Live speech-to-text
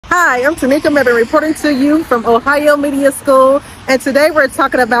Hi, I'm TekaBella reporting to you from Ohio Media School, and today we're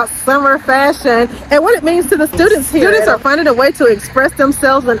talking about summer fashion and what it means to the students here. Students are finding a way to express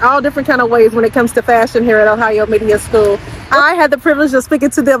themselves in all different kind of ways when it comes to fashion here at Ohio Media School. I had the privilege of speaking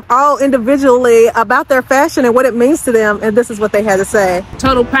to them all individually about their fashion and what it means to them, and this is what they had to say.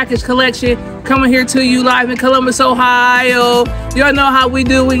 Total Package Collection coming here to you live in Columbus, Ohio. Y'all know how we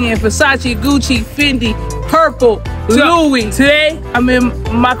do. We in Versace, Gucci, Fendi, Purple, Louis. Today, I'm in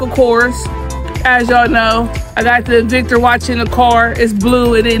Michael Kors. As y'all know, I got the Victor watch in the car. It's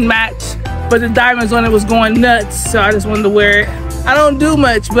blue, it didn't match, but the diamonds on it was going nuts, so I just wanted to wear it. I don't do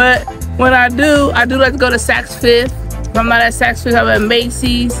much, but when I do like to go to Saks Fifth. If I'm not at Saks Fifth, I'm at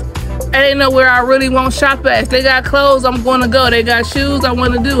Macy's. And they know where I really want to shop at. If they got clothes, I'm going to go. They got shoes, I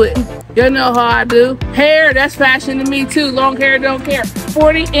want to do it. You know how I do. Hair, that's fashion to me too. Long hair, don't care.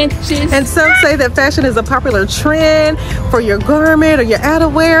 40 inches. And some say that fashion is a popular trend for your garment or your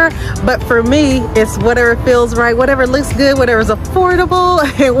outerwear. But for me, it's whatever feels right, whatever looks good, whatever is affordable,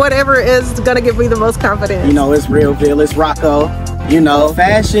 and whatever is going to give me the most confidence. You know, it's Real Bill, it's Rocco. You know,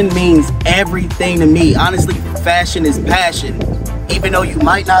 fashion means everything to me. Honestly, fashion is passion. Even though you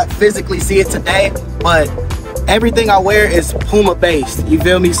might not physically see it today, but everything I wear is Puma based. You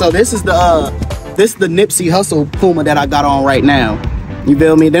feel me? So this is the Nipsey Hussle Puma that I got on right now. You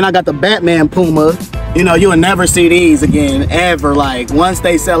feel me? Then I got the Batman Puma. You know, you'll never see these again, ever. Like, once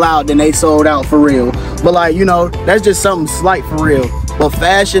they sell out, then they sold out for real. But like, you know, that's just something slight for real. But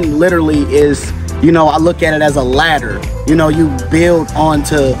fashion literally is, you know, I look at it as a ladder. You know, you build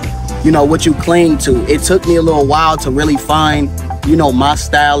onto, you know, what you cling to. It took me a little while to really find, you know, my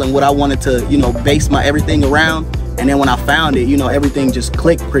style and what I wanted to, you know, base my everything around. And then when I found it, you know, everything just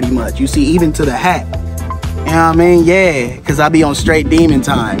clicked pretty much. You see, even to the hat. You know what I mean? Yeah, because I be on straight demon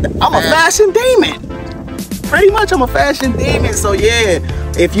time. I'm a fashion demon. Pretty much, I'm a fashion demon. So yeah,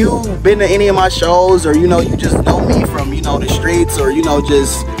 if you've been to any of my shows, or, you know, you just know me from, you know, the streets, or, you know,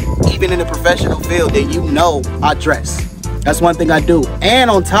 just even in the professional field, then you know I dress. That's one thing I do. And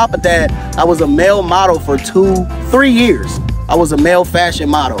on top of that, I was a male model for 3 years. I was a male fashion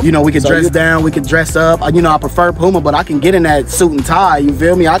model. You know, we could dress down, we could dress up. You know, I prefer Puma, but I can get in that suit and tie, you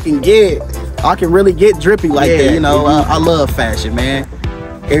feel me? I can really get drippy like that, you know? I love fashion, man.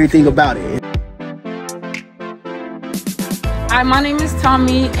 Everything about it. Hi, my name is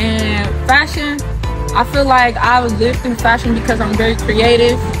Tommy, and fashion, I feel like I was lived in fashion because I'm very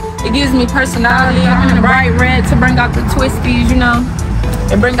creative. It gives me personality. I'm in a bright red to bring out the twisties, you know,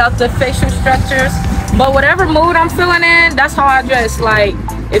 and bring out the facial structures. But whatever mood I'm feeling in, that's how I dress. Like,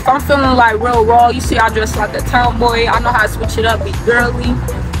 if I'm feeling like real raw, you see I dress like a tomboy. I know how to switch it up, be girly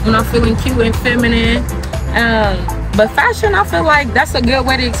when I'm feeling cute and feminine. But fashion, I feel like that's a good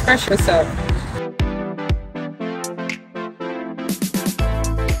way to express yourself.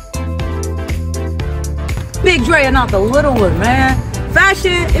 Big Dre and not the little one, man.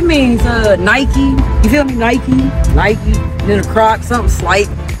 Fashion, it means Nike. You feel me? Nike, then a Croc, something slight.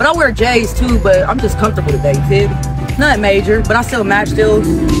 But I wear J's too, but I'm just comfortable today, you feel me? Nothing major, but I still match, still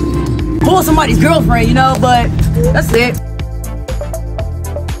pull somebody's girlfriend, you know, but that's it.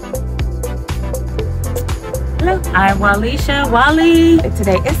 Hello, I'm Walisha Wally.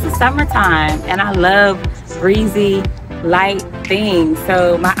 Today it's the summertime and I love breezy, light things.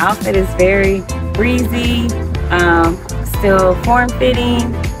 So my outfit is very breezy, still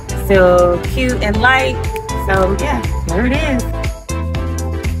form-fitting, still cute and light. So yeah, there it is.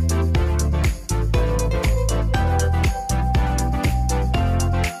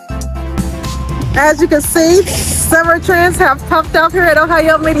 As you can see, summer trends have popped up here at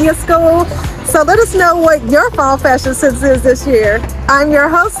Ohio Media School. So let us know what your fall fashion sense is this year. I'm your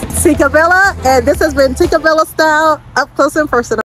host, TekaBella, and this has been TekaBella Style, up close and personal.